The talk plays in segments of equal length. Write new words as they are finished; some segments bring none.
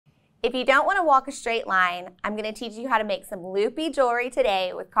If you don't want to walk a straight line, I'm going to teach you how to make some loopy jewelry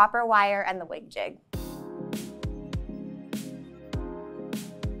today with copper wire and the wig jig.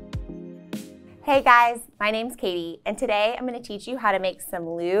 Hey guys, my name's Katie, and today I'm going to teach you how to make some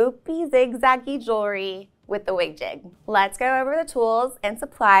loopy zigzaggy jewelry with the wig jig. Let's go over the tools and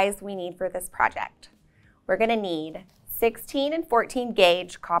supplies we need for this project. We're going to need 16 and 14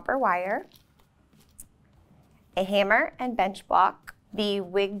 gauge copper wire, a hammer and bench block, the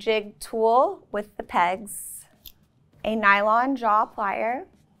wig jig tool with the pegs, a nylon jaw plier,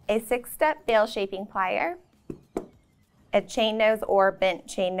 a 6-step bail shaping plier, a chain nose or bent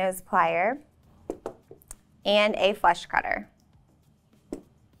chain nose plier, and a flush cutter.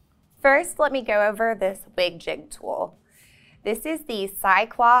 First, let me go over this wig jig tool. This is the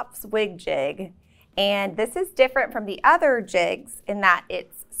Cyclops wig jig, and this is different from the other jigs in that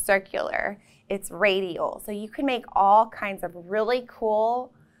it's circular, it's radial. So you can make all kinds of really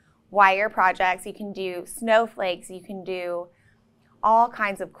cool wire projects. You can do snowflakes, you can do all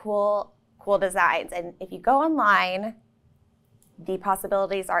kinds of cool designs. And if you go online, the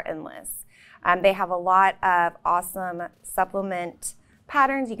possibilities are endless. They have a lot of awesome supplement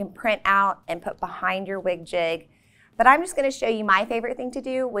patterns you can print out and put behind your wig jig. But I'm just going to show you my favorite thing to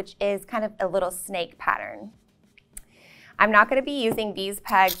do, which is kind of a little snake pattern. I'm not going to be using these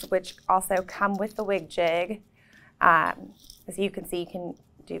pegs, which also come with the wig jig. As you can see, you can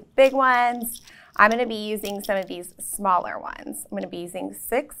do big ones. I'm going to be using some of these smaller ones. I'm going to be using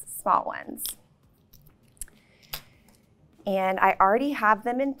 6 small ones. And I already have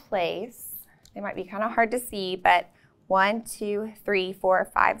them in place. They might be kind of hard to see, but 1, 2, 3,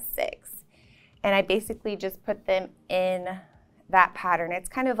 4, 5, 6. And I basically just put them in that pattern. It's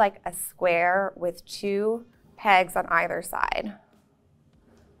kind of like a square with 2 pegs on either side.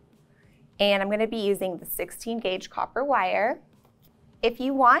 And I'm going to be using the 16 gauge copper wire. If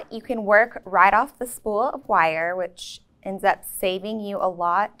you want, you can work right off the spool of wire, which ends up saving you a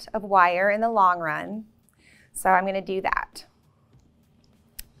lot of wire in the long run. So I'm going to do that.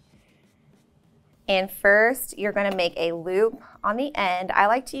 And first, you're going to make a loop on the end. I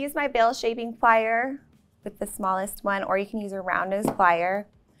like to use my bail shaping plier with the smallest one, or you can use a round nose plier.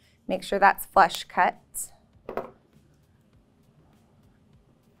 Make sure that's flush cut.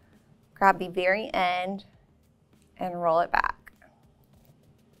 Grab the very end and roll it back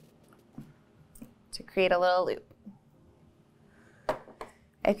to create a little loop.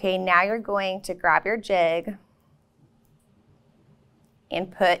 Okay, now you're going to grab your jig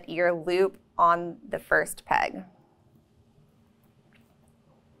and put your loop on the first peg.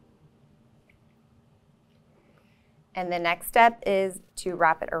 And the next step is to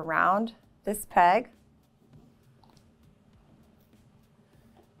wrap it around this peg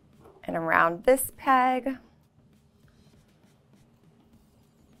and around this peg,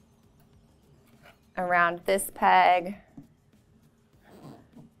 around this peg,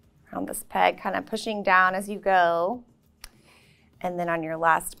 around this peg, kind of pushing down as you go. And then on your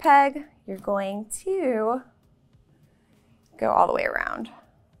last peg, you're going to go all the way around.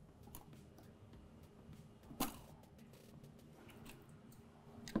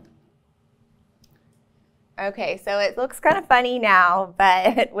 Okay, so it looks kind of funny now,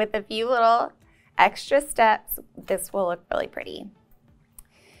 but with a few little extra steps, this will look really pretty.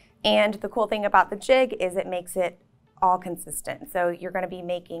 And the cool thing about the jig is it makes it all consistent. So you're going to be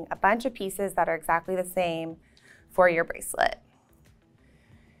making a bunch of pieces that are exactly the same for your bracelet.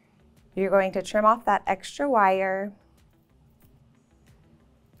 You're going to trim off that extra wire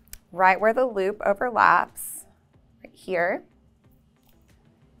right where the loop overlaps, right here.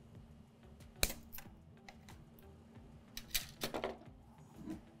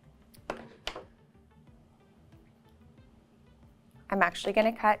 I'm actually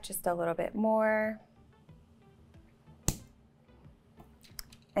going to cut just a little bit more.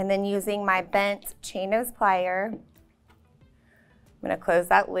 And then using my bent chain nose plier, I'm going to close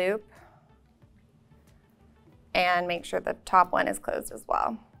that loop and make sure the top one is closed as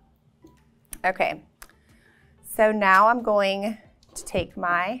well. Okay, so now I'm going to take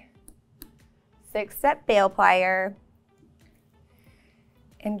my 6-step bail plier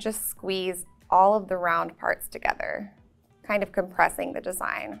and just squeeze all of the round parts together, kind of compressing the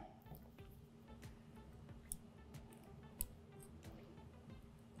design.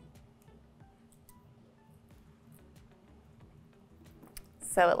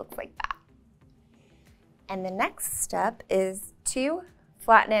 So it looks like that. And the next step is to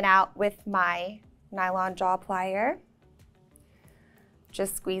flatten it out with my nylon jaw plier,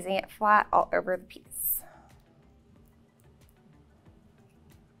 just squeezing it flat all over the piece.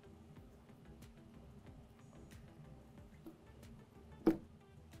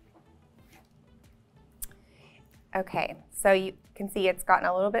 Okay, so you can see it's gotten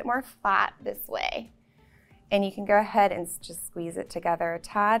a little bit more flat this way. And you can go ahead and just squeeze it together a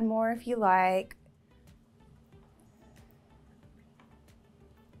tad more if you like.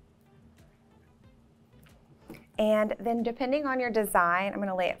 And then depending on your design, I'm going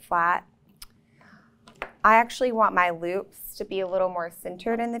to lay it flat. I actually want my loops to be a little more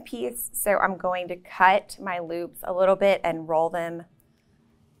centered in the piece, so I'm going to cut my loops a little bit and roll them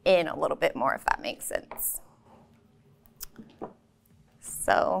in a little bit more, if that makes sense.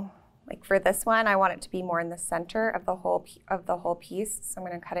 So, like for this one, I want it to be more in the center of the whole piece, so I'm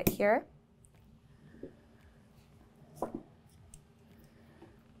going to cut it here.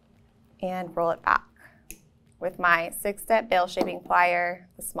 And roll it back with my 6-step bail shaping plier,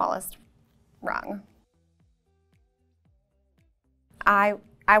 the smallest rung. I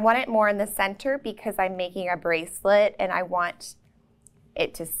want it more in the center because I'm making a bracelet and I want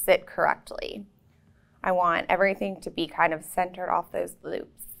it to sit correctly. I want everything to be kind of centered off those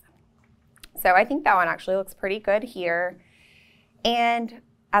loops. So I think that one actually looks pretty good here. And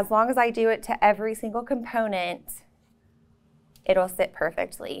as long as I do it to every single component, it'll sit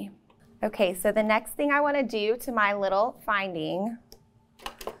perfectly. Okay, so the next thing I want to do to my little finding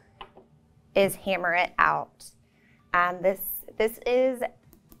is hammer it out. This is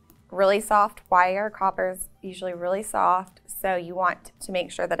really soft wire. Copper's usually really soft, so you want to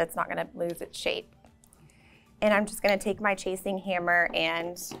make sure that it's not going to lose its shape. And I'm just going to take my chasing hammer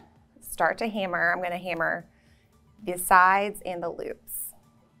and start to hammer. I'm going to hammer the sides and the loops.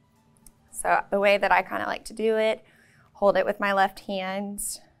 So the way that I kind of like to do it, hold it with my left hand.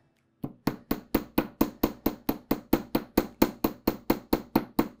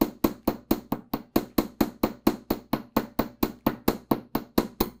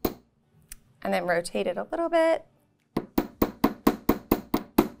 And then rotate it a little bit.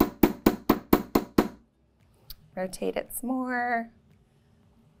 Rotate it some more.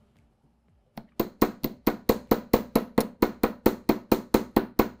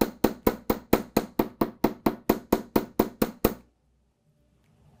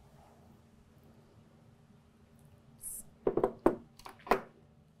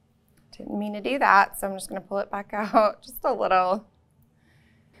 Didn't mean to do that, so I'm just going to pull it back out just a little.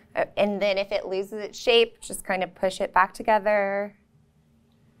 And then if it loses its shape, just kind of push it back together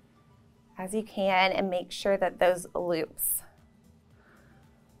as you can and make sure that those loops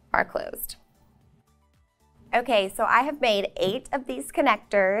are closed. Okay, so I have made 8 of these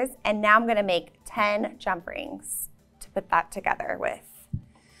connectors and now I'm going to make 10 jump rings to put that together with.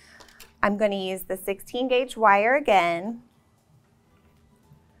 I'm going to use the 16 gauge wire again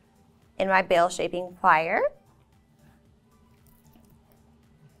in my bail shaping plier.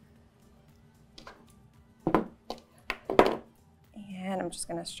 And I'm just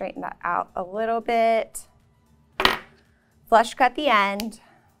going to straighten that out a little bit. Flush cut the end.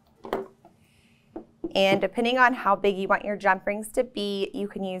 And depending on how big you want your jump rings to be, you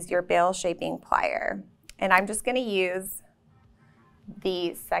can use your bail shaping plier. And I'm just going to use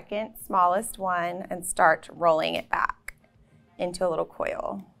the second smallest one and start rolling it back into a little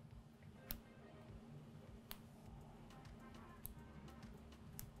coil.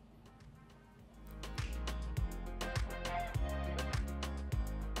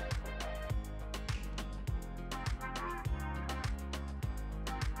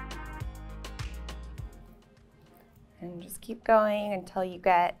 And just keep going until you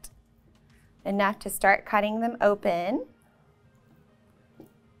get enough to start cutting them open.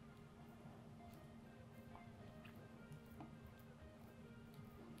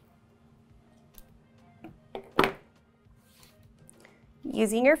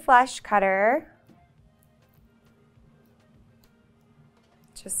 Using your flush cutter,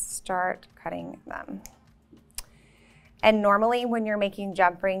 just start cutting them. And normally when you're making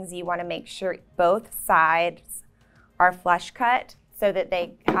jump rings, you want to make sure both sides are flush cut so that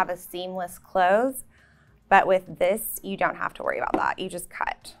they have a seamless close. But with this, you don't have to worry about that. You just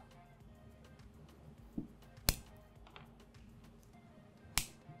cut.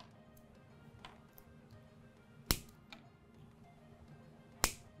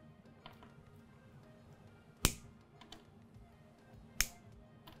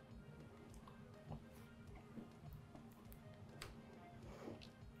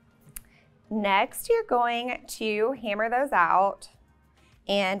 Next, you're going to hammer those out,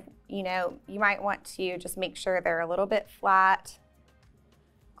 and you might want to just make sure they're a little bit flat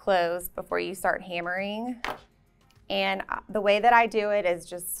closed before you start hammering. And the way that I do it is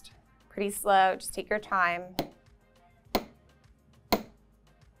just pretty slow. Just take your time.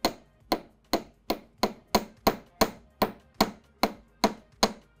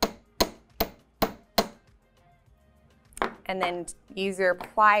 and then use your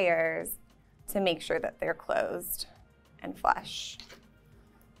pliers to make sure that they're closed and flush.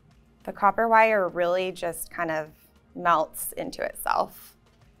 The copper wire really just kind of melts into itself.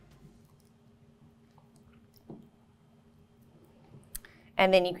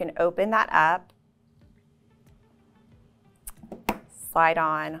 And then you can open that up, slide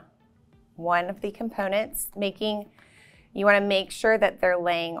on one of the components, you want to make sure that they're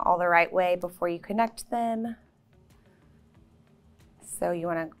laying all the right way before you connect them. So you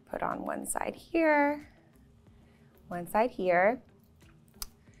want to put on one side here, one side here.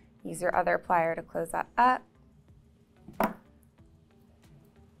 Use your other plier to close that up,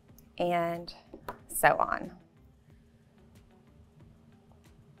 and so on.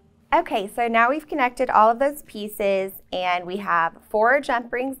 Okay, so now we've connected all of those pieces and we have 4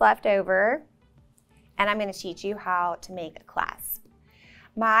 jump rings left over, and I'm going to teach you how to make a clasp.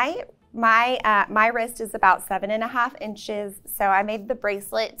 My wrist is about 7.5 inches, so I made the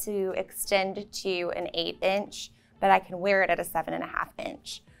bracelet to extend to an 8-inch, but I can wear it at a 7.5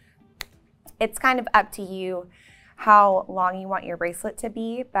 inch. It's kind of up to you how long you want your bracelet to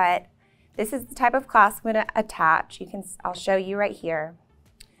be, but this is the type of clasp I'm going to attach. I'll show you right here.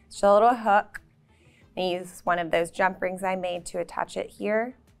 Just a little hook. I use one of those jump rings I made to attach it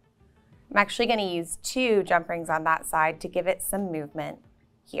here. I'm actually going to use 2 jump rings on that side to give it some movement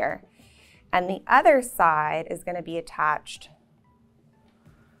here. And the other side is going to be attached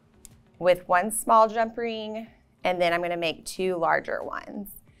with 1 small jump ring, and then I'm going to make 2 larger ones.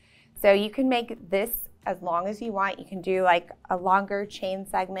 So you can make this as long as you want. You can do like a longer chain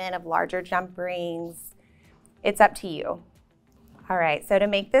segment of larger jump rings. It's up to you. All right, so to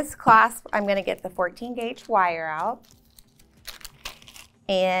make this clasp, I'm going to get the 14 gauge wire out,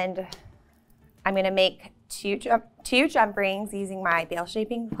 and I'm going to make two jump rings using my bail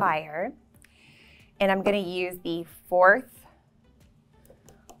shaping plier, and I'm going to use the 4th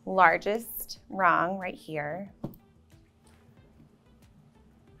largest rung right here.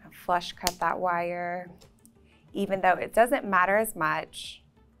 I'll flush cut that wire, even though it doesn't matter as much,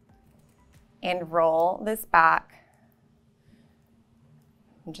 and roll this back.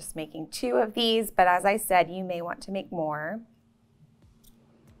 I'm just making 2 of these, but as I said, you may want to make more.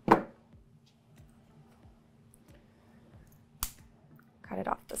 Cut it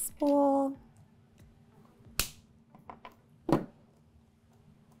off the spool.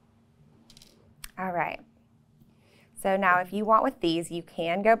 All right. So now if you want with these, you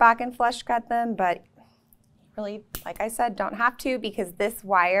can go back and flush cut them, but really, like I said, don't have to, because this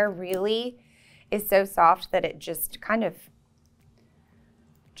wire really is so soft that it just kind of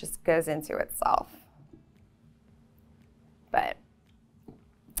just goes into itself. But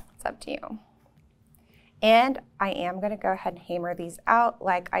it's up to you. And I am going to go ahead and hammer these out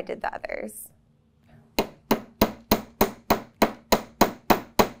like I did the others.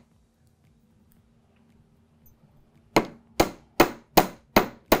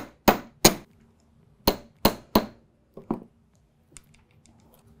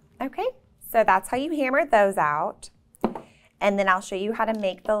 Okay, so that's how you hammer those out. And then I'll show you how to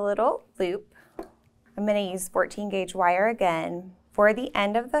make the little loop. I'm going to use 14 gauge wire again. For the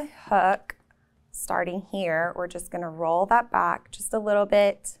end of the hook, starting here, we're just going to roll that back just a little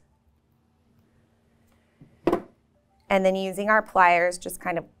bit. And then using our pliers, just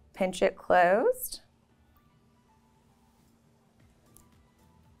kind of pinch it closed.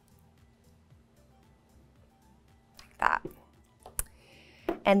 Like that.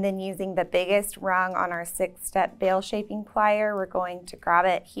 And then using the biggest rung on our 6-step bail shaping plier, we're going to grab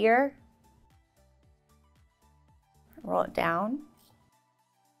it here, roll it down,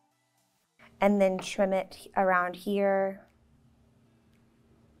 and then trim it around here.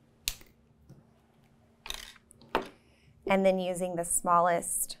 And then using the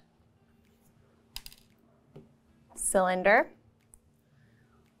smallest cylinder,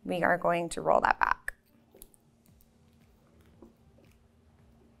 we are going to roll that back.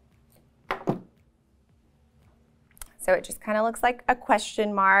 So it just kind of looks like a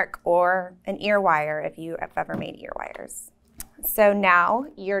question mark or an ear wire if you have ever made ear wires. So now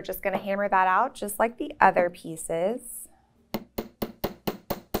you're just going to hammer that out just like the other pieces.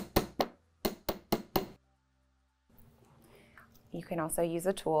 You can also use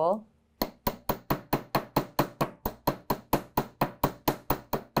a tool.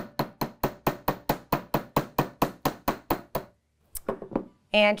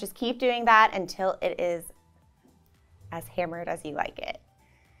 And just keep doing that until it is as hammered as you like it.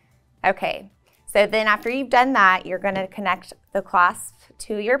 Okay, so then after you've done that, you're going to connect the clasp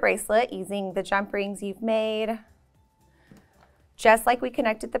to your bracelet using the jump rings you've made, just like we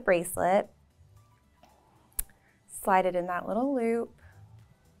connected the bracelet. slide it in that little loop.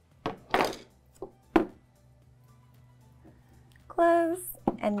 Close,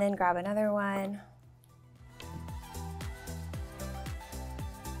 and then grab another one.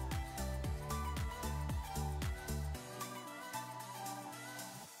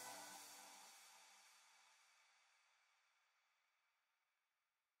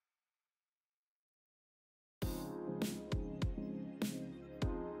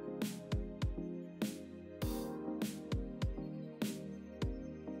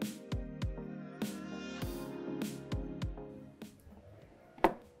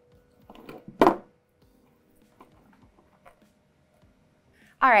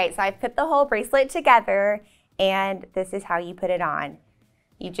 All right, so I've put the whole bracelet together, and this is how you put it on.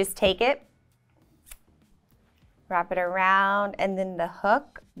 You just take it, wrap it around, and then the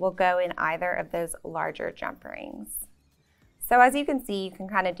hook will go in either of those larger jump rings. So as you can see, you can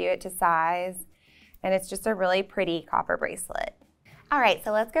kind of do it to size, and it's just a really pretty copper bracelet. All right,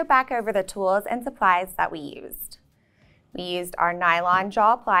 so let's go back over the tools and supplies that we used. We used our nylon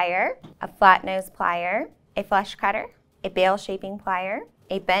jaw plier, a flat nose plier, a flush cutter, a bail shaping plier,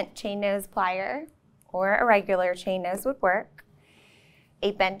 a bent chain nose plier, or a regular chain nose would work,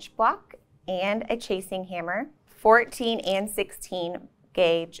 a bench block, and a chasing hammer, 14 and 16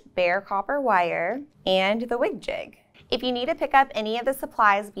 gauge bare copper wire, and the wig jig. If you need to pick up any of the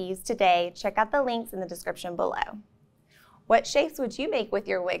supplies we used today, check out the links in the description below. What shapes would you make with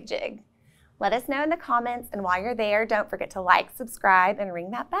your wig jig? Let us know in the comments, and while you're there, don't forget to like, subscribe, and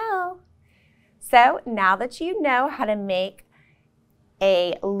ring that bell. So now that you know how to make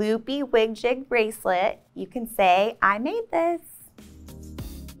a loopy wig jig bracelet, you can say, I made this.